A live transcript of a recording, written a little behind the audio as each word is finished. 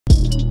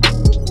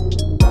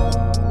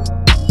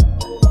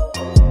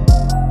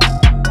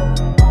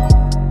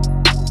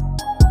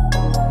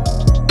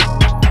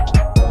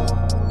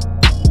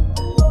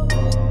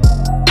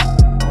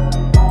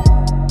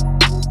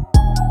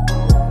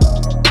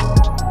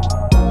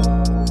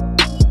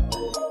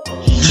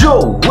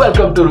Yo,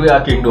 welcome to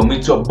React Kingdom.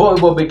 It's your boy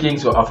Bobby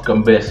Kings, your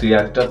African best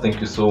reactor. Thank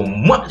you so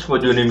much for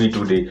joining me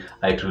today.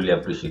 I truly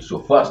appreciate it. So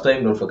first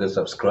time, don't forget to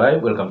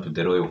subscribe. Welcome to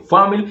the Royal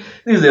family.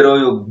 This is the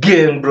Royal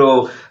gang,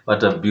 bro.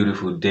 What a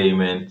beautiful day,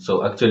 man.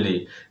 So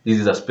actually, this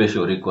is a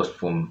special request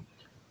from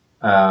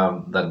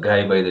the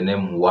guy by the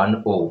name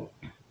 1O.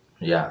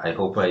 Yeah, I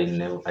hope I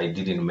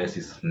didn't mess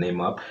his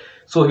name up.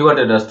 So he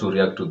wanted us to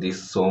react to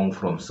this song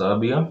from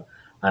Serbia,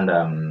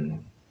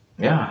 and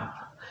yeah,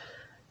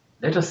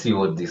 let us see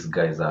what these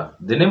guys are.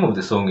 The name of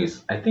the song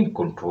is, I think,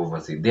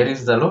 Controversy. There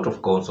is a lot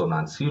of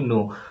consonants.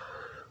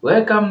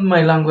 Where come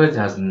my language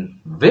has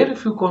very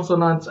few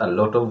consonants, a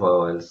lot of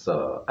vowels.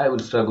 I will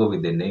struggle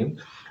with the name.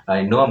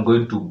 I know I'm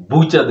going to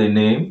butcher the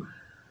name,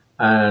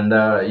 and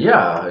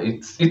yeah,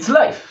 it's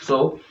life.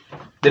 So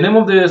the name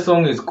of the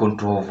song is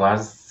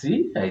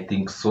Controversy. I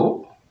think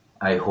so.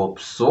 I hope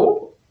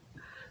so,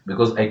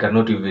 because I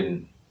cannot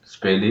even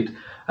spell it.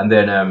 And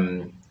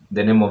then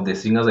the name of the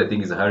singers, I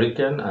think, is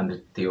Hurricane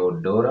and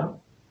Teodora.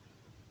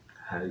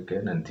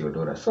 Hurricane and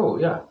Teodora. So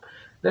yeah,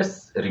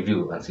 let's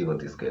review and see what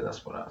this guy does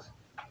for us.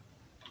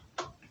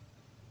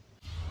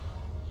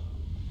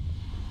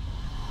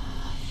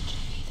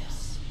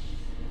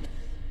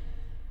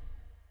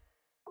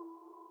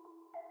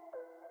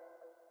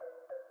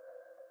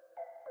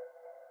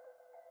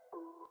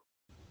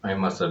 I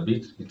must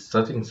admit, it's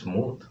starting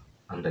smooth,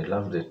 and I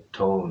love the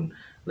tone.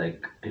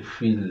 Like I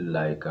feel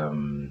like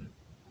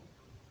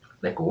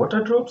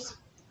water drops,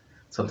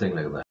 something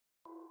like that.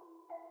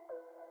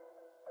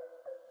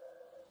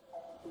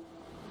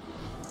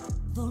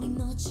 Volim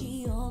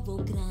noći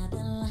ovog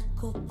grada,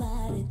 lako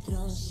pare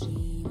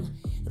trošim.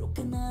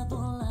 Ruka na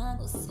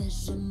volanu,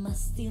 sveže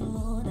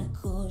mastilo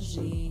na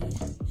koži.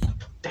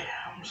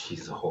 Damn,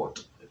 she's hot.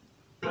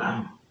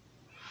 Damn.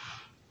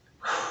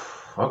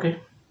 Okay.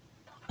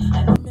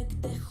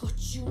 Negde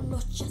hoću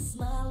noćas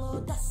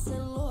malo da se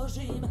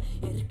ložim,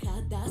 jer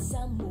kada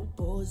sam u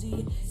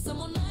pozi,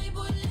 samo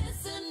najbolje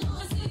se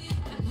nosi.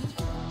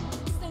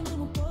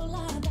 Stanem u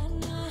pola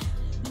dana,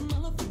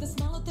 malo fitness,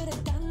 malo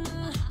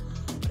teretana.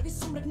 Prvi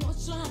sumrak,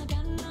 noć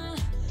lagana,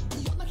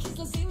 i odmah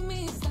izlazim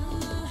iz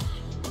stana.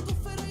 Od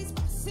ufera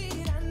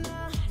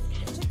izbasirana,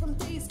 čekam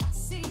te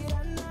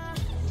izbasirana.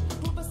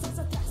 Kluba sam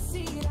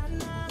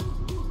zatrasirana,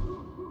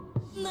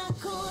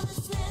 nakon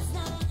sve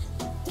znam,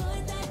 to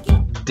je taj.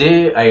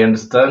 I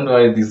understand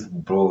why this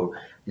bro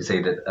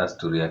decided us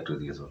to react to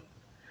this one.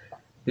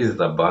 This is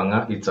a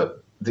banger.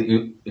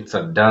 It's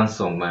a dance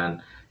song,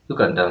 man. You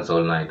can dance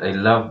all night. I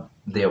love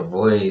their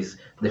voice.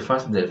 The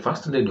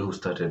first lady who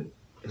started,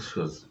 it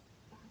was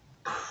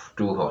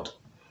too hot.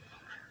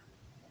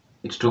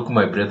 It took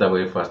my breath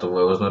away. First of all,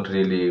 I was not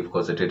really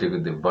concentrating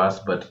with the verse,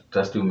 but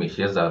trust you me,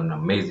 she has an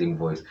amazing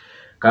voice.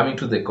 Coming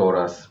to the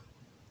chorus,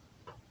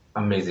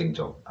 amazing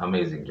job,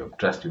 amazing job.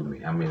 Trust you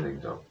me,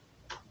 amazing job.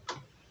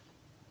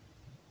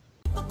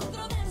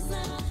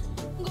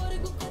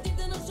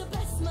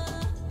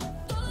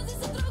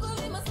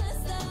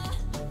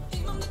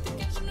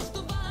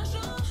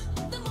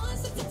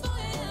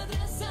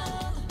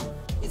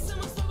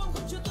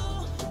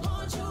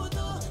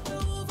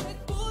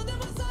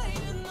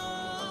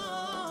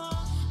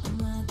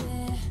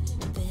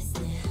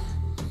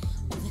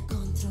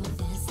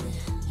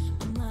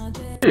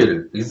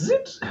 Is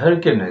it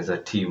Hurricane as a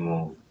team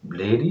of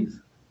ladies?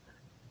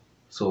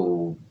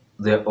 So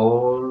they're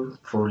all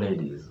four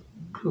ladies.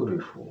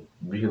 Beautiful,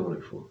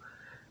 beautiful,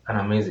 an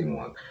amazing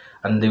work.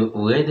 And the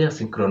way they're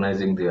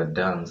synchronizing their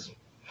dance,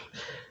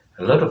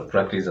 a lot of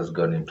practice has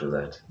gone into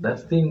that.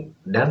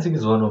 Dancing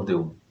is one of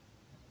the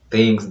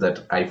things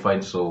that I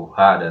find so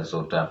hard and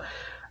so tough.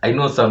 I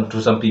know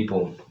some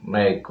people,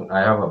 like I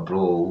have a bro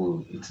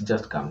who it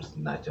just comes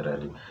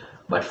naturally.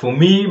 But for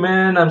me,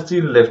 man, I'm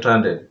still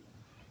left-handed.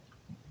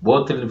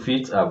 Both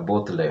feet are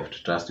both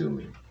left, trust you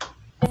me.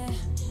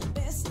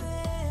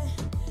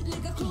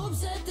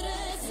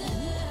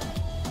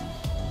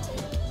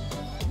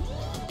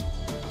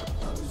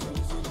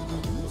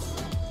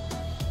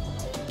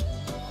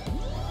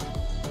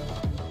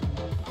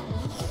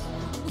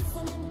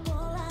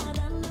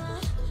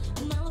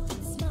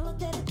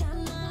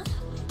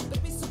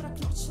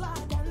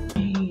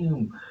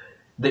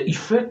 The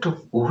effect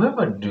of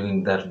whoever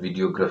doing that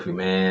videography,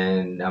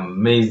 man,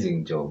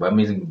 amazing job,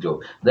 amazing job.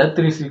 That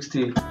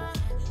 360.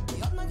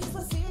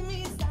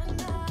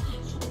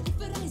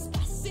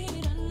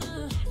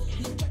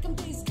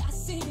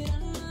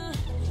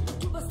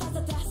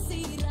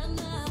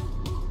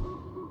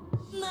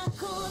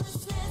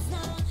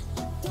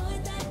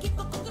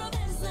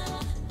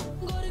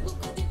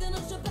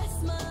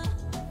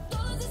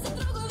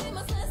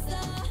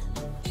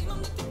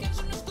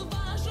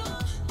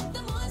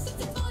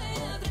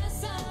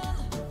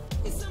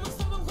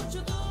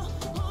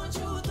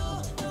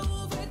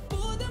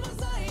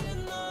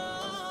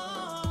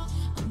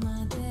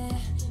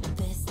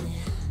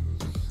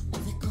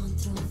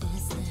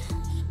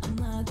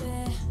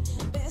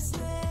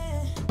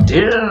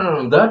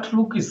 Damn, that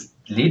look is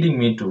leading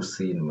me to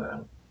sin,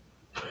 man.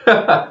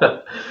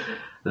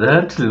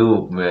 That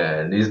look,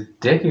 man, is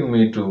taking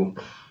me to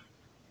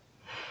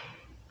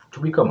to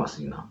become a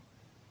sinner.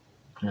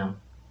 Yeah.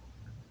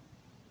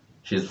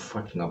 She's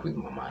fucking up with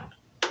my mind.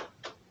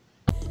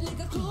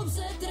 Neka klub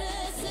se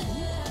trese.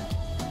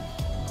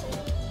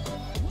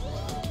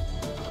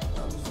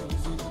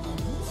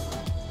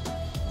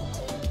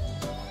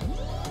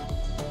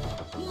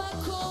 Ma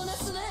ko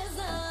nas ne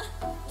zna,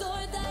 to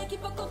je ta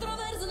ekipa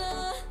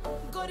kontroverzna.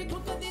 Gori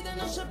klub kad ide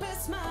naša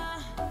pesma,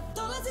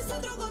 dolazi sa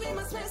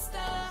drugovima s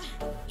mesta.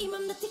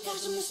 Imam da ti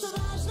kažem nešto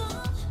važno,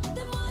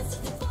 da moje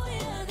srce tvoje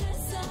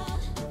adresa.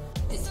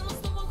 I samo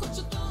s tobom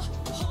hoću to,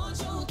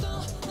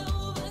 da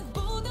uvek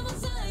budemo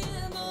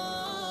zajedno.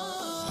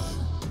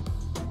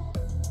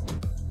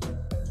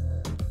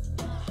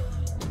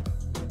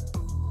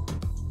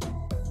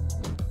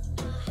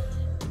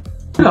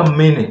 A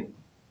minute.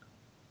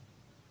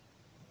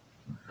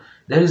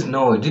 There is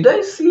no. Did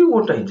I see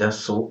what I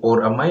just saw,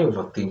 or am I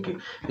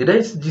overthinking? Did I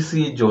just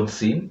see John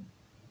Cena?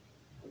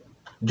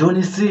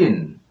 Johnny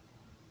Cena.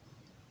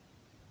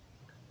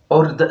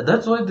 Or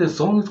that's why the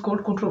song is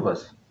called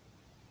Controversy.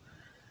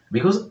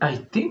 Because I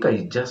think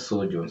I just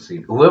saw John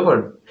Cena.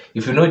 Whoever,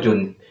 if you know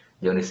Johnny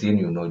Cena,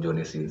 you know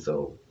Johnny Cena.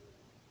 So,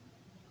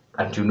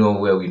 and you know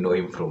where we know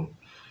him from.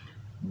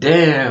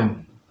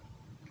 Damn.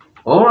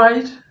 All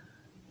right.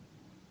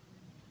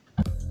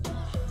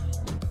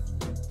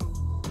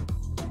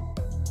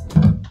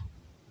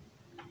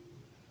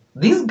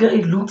 This guy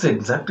looks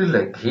exactly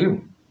like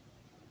him.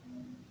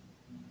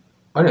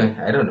 Anyway,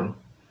 I don't know.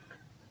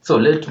 So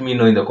let me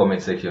know in the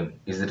comment section.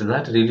 Is it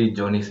that really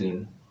Johnny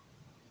Cena?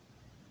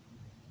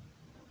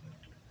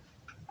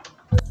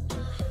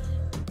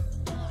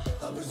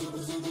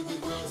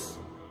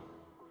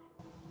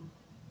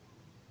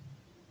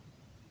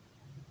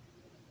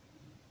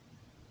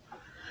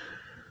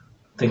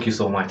 Thank you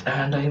so much.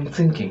 And I'm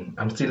thinking,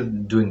 I'm still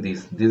doing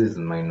this. This is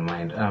in my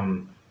mind.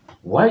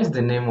 Why is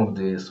the name of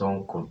the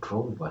song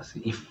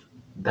Controversy? If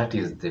that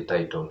is the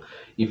title.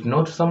 If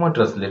not, someone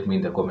translate me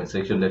in the comment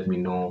section. Let me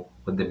know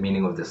what the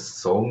meaning of the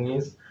song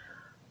is.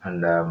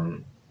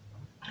 And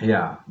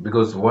yeah,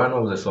 because one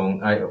of the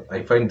song,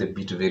 I find the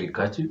beat very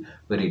catchy,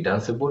 very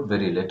danceable,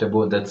 very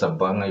relatable. That's a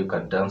banger. You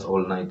can dance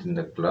all night in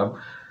the club.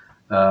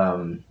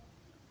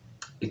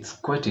 It's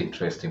quite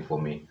interesting for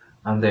me.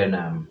 And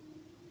then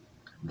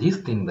this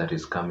thing that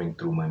is coming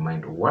through my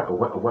mind, why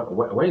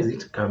is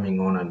it coming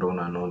on and on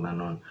and on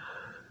and on?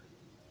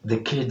 The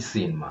cage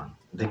scene, man.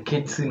 The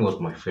cage scene was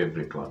my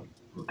favorite one.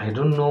 I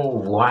don't know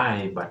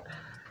why, but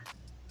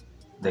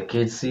the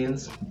cage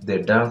scenes, the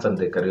dance and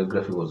the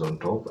choreography was on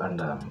top, and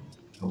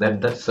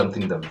that's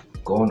something that's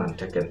gone and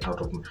taken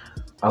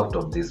out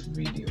of this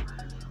video.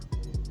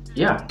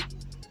 Yeah.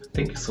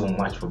 Thank you so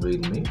much for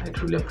being me. I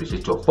truly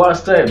appreciate your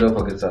first time. Don't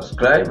forget to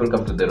subscribe.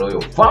 Welcome to the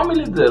Royal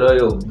family, the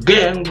Royal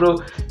gang, bro.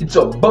 It's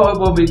your boy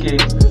Bobby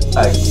King.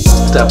 I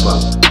step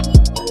up.